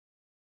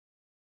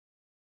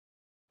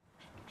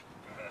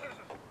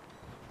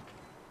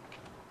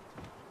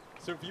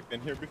So have you been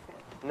here before?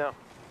 No,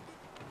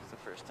 it's the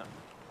first time.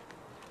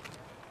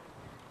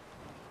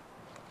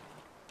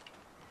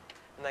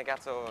 And I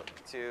got to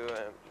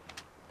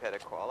pet a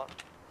koala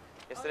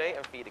yesterday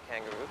and feed a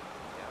kangaroo.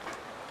 Yeah.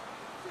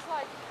 This is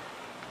like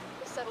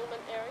the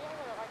settlement area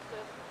where like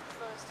the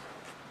first.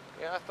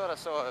 Yeah, I thought I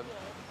saw a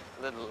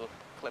little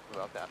clip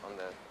about that on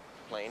the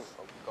plane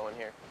going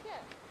here. Yeah.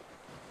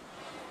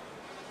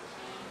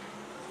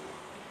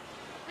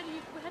 How do you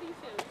feel? Are you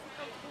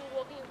comfortable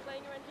walking and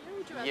playing around here? Or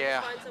would you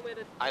rather find somewhere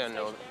to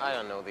I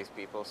don't know these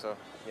people, so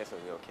yes,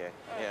 it'll be okay.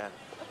 Right. Yeah.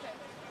 Okay.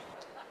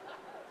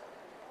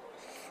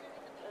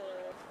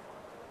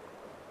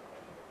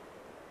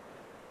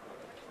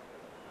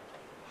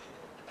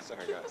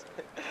 Sorry, guys.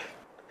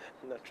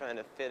 I'm not trying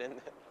to fit in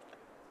there.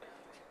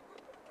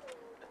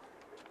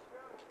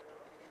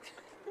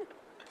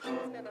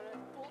 Isn't that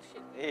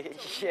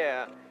bullshit?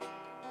 Yeah.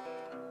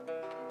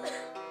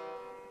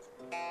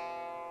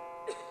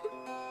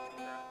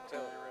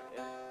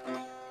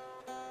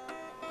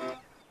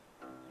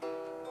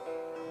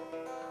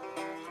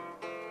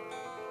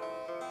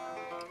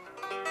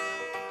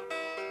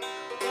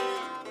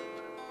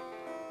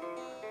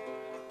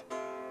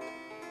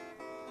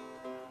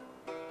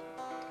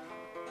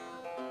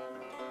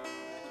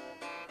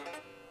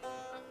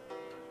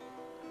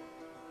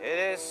 It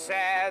is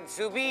sad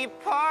to be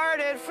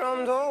parted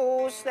from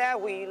those that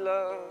we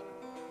love.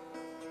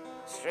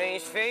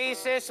 Strange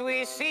faces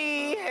we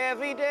see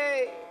every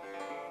day.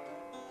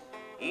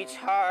 Each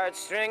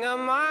heartstring of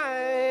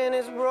mine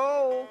is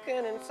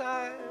broken in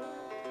time.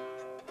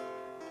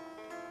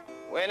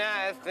 When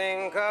I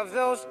think of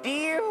those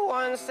dear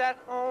ones at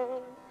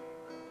home.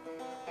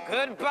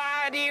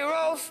 Goodbye, dear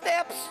old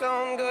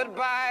Stepstone,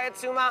 goodbye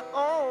to my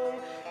home.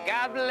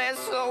 God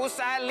bless those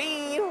I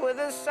leave with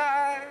a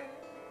sigh.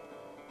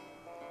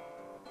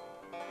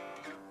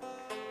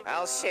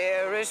 I'll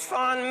cherish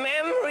fond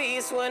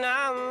memories when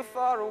I'm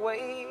far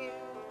away,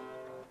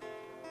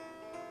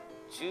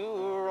 to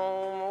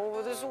roam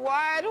over this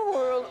wide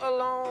world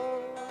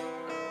alone.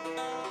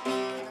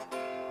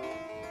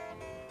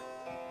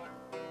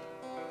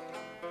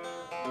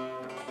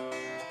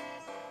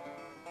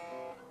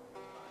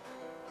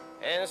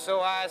 And so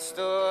I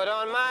stood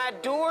on my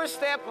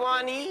doorstep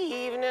one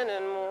evening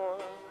and more,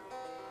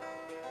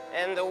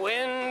 and the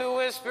wind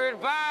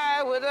whispered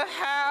by with a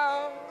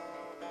howl.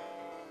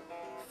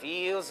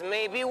 Fields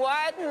may be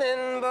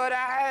whitening, but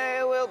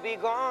I will be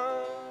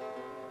gone,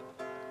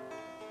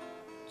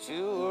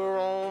 to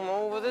roam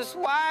over this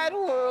wide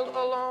world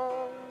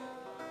alone.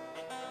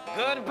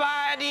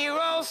 Goodbye, dear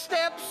old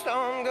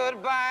Stepstone,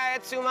 goodbye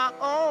to my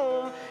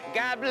home.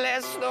 God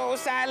bless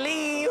those I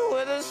leave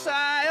with a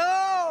sigh.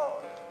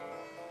 Oh,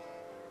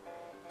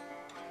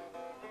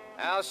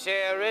 I'll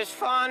cherish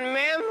fond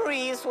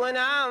memories when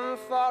I'm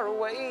far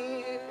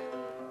away,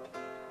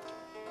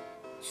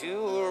 to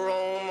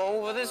roam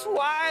over this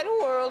wide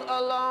world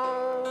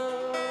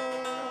alone.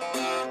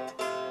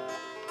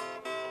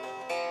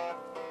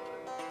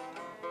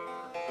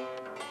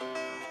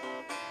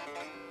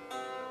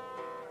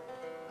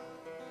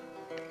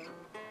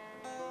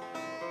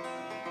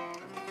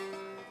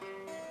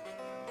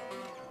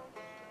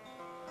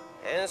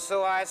 And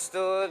so I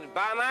stood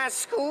by my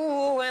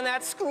school when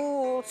that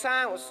school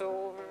time was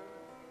over,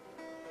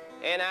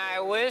 and I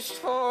wished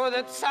for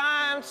the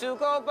time to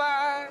go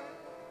by.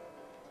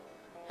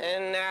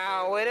 And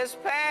now it is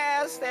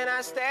past, and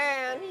I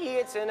stand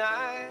here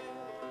tonight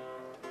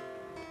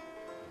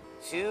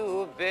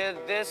to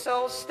bid this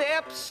old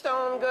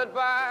Stepstone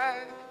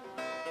goodbye.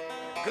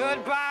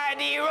 Goodbye,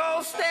 dear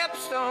old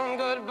Stepstone,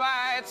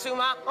 goodbye to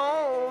my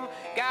home.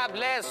 God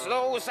bless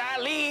those I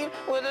leave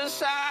with a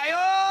sigh.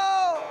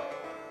 Oh,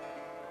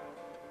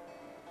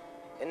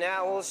 and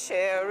I will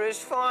cherish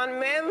fond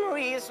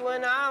memories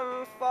when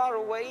I'm far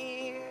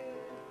away,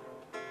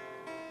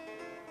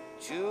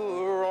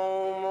 to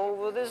roam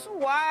over this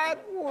wide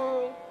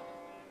world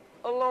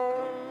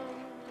alone.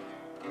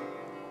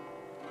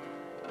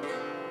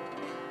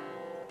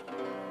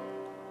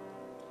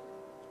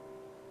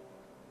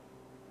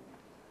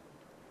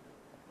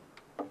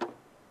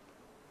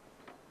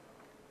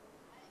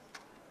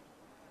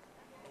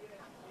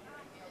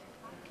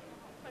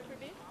 Time for a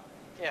beer?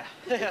 Yeah.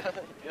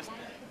 Yes.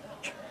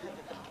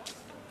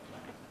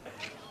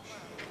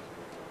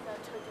 The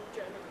total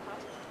German pub,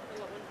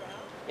 the London Brown.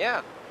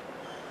 Yeah.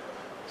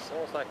 It's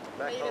almost like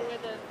back Even home.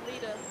 with the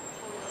leader.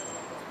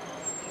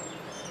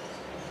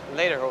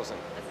 Lederhosen.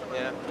 That's the one.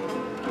 Yeah.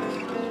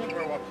 Did you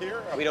grow up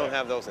here? We don't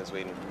have those in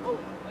Sweden. Oh,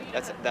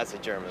 you That's a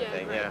German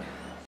thing. right. Yeah.